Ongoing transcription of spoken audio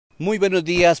Muy buenos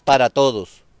días para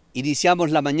todos. Iniciamos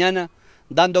la mañana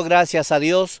dando gracias a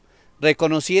Dios,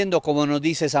 reconociendo, como nos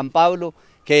dice San Pablo,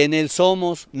 que en Él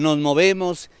somos, nos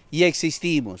movemos y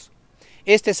existimos.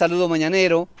 Este saludo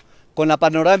mañanero, con la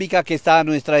panorámica que está a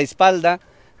nuestra espalda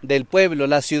del pueblo,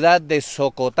 la ciudad de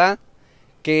Socotá,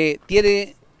 que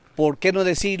tiene, por qué no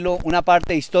decirlo, una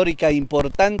parte histórica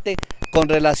importante con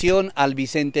relación al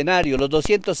bicentenario, los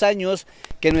 200 años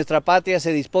que nuestra patria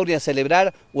se dispone a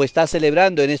celebrar o está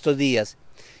celebrando en estos días.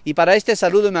 Y para este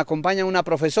saludo me acompaña una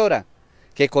profesora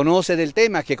que conoce del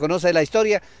tema, que conoce de la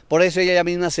historia, por eso ella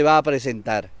misma se va a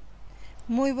presentar.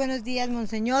 Muy buenos días,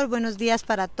 monseñor, buenos días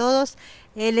para todos.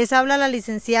 Les habla la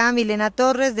licenciada Milena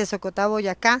Torres de Socotá,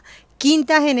 Boyacá,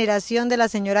 quinta generación de la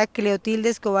señora Cleotilde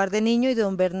Escobar de Niño y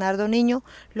don Bernardo Niño,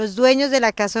 los dueños de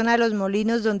la Casona de los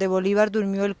Molinos, donde Bolívar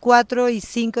durmió el 4 y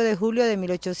 5 de julio de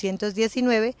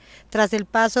 1819, tras el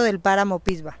paso del Páramo de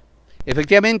Pisba.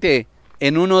 Efectivamente,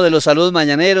 en uno de los saludos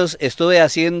mañaneros estuve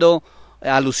haciendo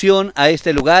alusión a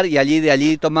este lugar y de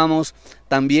allí tomamos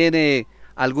también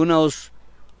algunos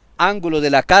ángulos de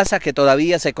la casa que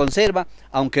todavía se conserva,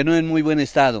 aunque no en muy buen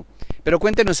estado. Pero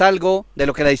cuéntenos algo de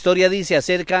lo que la historia dice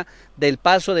acerca del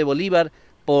paso de Bolívar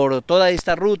por toda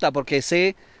esta ruta,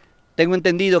 porque tengo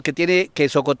entendido que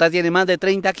Socotá tiene más de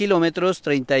 30 kilómetros,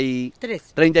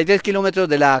 33 kilómetros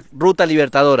de la ruta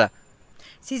libertadora.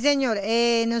 Sí, señor.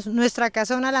 Nuestra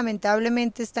casona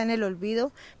lamentablemente está en el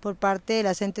olvido por parte de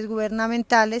las entes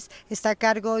gubernamentales, está a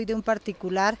cargo hoy de un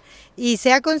particular y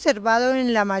se ha conservado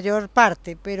en la mayor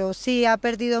parte, pero sí ha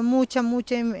perdido mucha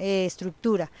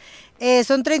estructura.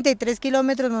 Son 33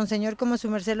 kilómetros, monseñor, como su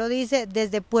merced lo dice,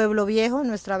 desde Pueblo Viejo,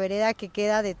 nuestra vereda que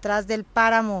queda detrás del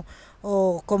páramo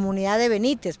o comunidad de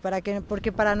Benítez,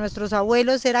 porque para nuestros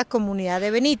abuelos era comunidad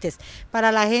de Benítez,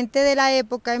 para la gente de la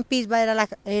época en Pisba era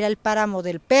el páramo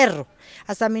del Perro,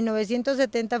 hasta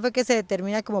 1970 fue que se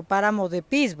determina como páramo de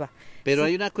Pisba. Pero sí.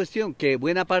 Hay una cuestión, que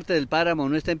buena parte del páramo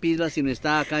no está en Pisba, sino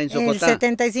está acá en Socotá. El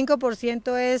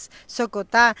 75% es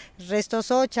Socotá, el resto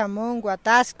Socha, Mongo,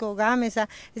 Atasco, Gámeza,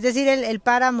 es decir, el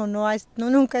páramo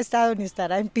nunca ha estado ni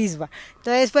estará en Pisba.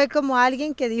 Entonces fue como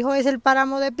alguien que dijo es el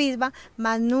páramo de Pisba,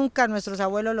 mas nunca nuestros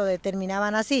abuelos lo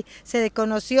determinaban así, se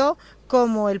conoció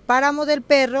como el Páramo del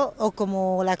Perro o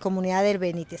como la comunidad del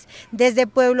Benítez. Desde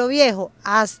Pueblo Viejo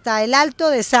hasta el Alto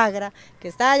de Sagra, que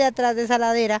está allá atrás de esa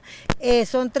ladera,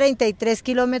 son 33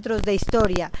 kilómetros de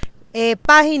historia.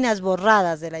 Páginas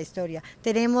borradas de la historia.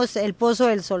 Tenemos el Pozo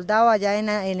del Soldado allá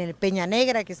en el Peña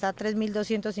Negra, que está a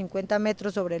 3.250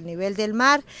 metros sobre el nivel del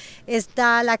mar.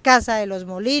 Está la Casa de los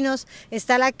Molinos,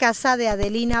 está la Casa de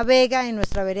Adelina Vega en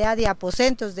nuestra vereda de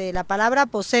aposentos. De la palabra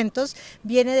aposentos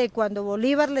viene de cuando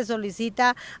Bolívar le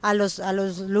solicita a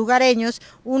los lugareños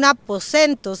un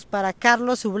aposentos para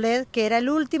Carlos Sublet, que era el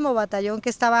último batallón que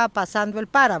estaba pasando el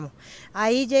páramo.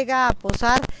 Ahí llega a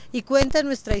posar y cuenta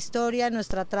nuestra historia,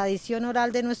 nuestra tradición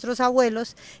oral de nuestros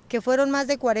abuelos, que fueron más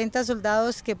de 40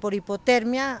 soldados que por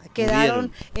hipotermia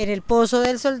quedaron en el Pozo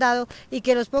del Soldado y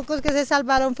que los pocos que se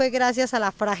salvaron fue gracias a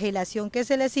la fragilación que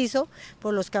se les hizo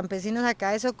por los campesinos acá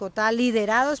de Socotá,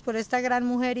 liderados por esta gran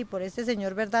mujer y por este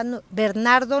señor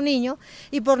Bernardo Niño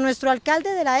y por nuestro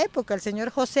alcalde de la época, el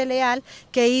señor José Leal,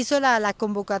 que hizo la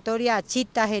convocatoria a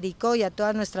Chita, Jericó y a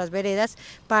todas nuestras veredas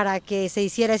para que se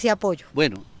hiciera ese apoyo.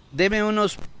 Bueno, deme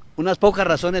unas pocas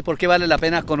razones por qué vale la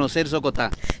pena conocer Socotá.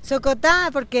 Socotá,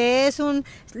 porque es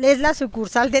la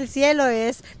sucursal del cielo,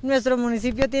 nuestro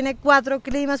municipio tiene 4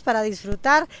 climas para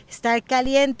disfrutar, está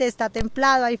caliente, está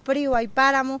templado, hay frío, hay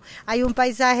páramo, hay un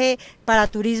paisaje para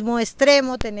turismo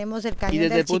extremo, tenemos el cañón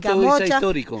del Chicamocha. ¿Y desde el punto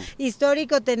de vista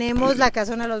histórico tenemos la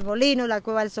Casona de los Molinos, la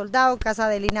Cueva del Soldado, Casa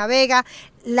de Lina Vega,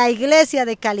 la iglesia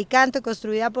de Calicanto,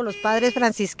 construida por los padres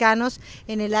franciscanos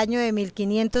en el año de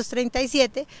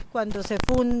 1537, cuando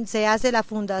se hace la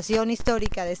fundación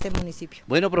histórica de este municipio.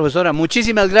 Bueno, profesora,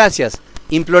 muchísimas gracias.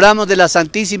 Imploramos de la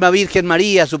Santísima Virgen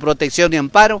María su protección y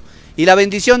amparo y la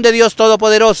bendición de Dios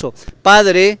Todopoderoso,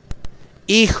 Padre,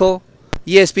 Hijo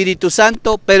y Espíritu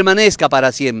Santo, permanezca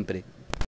para siempre.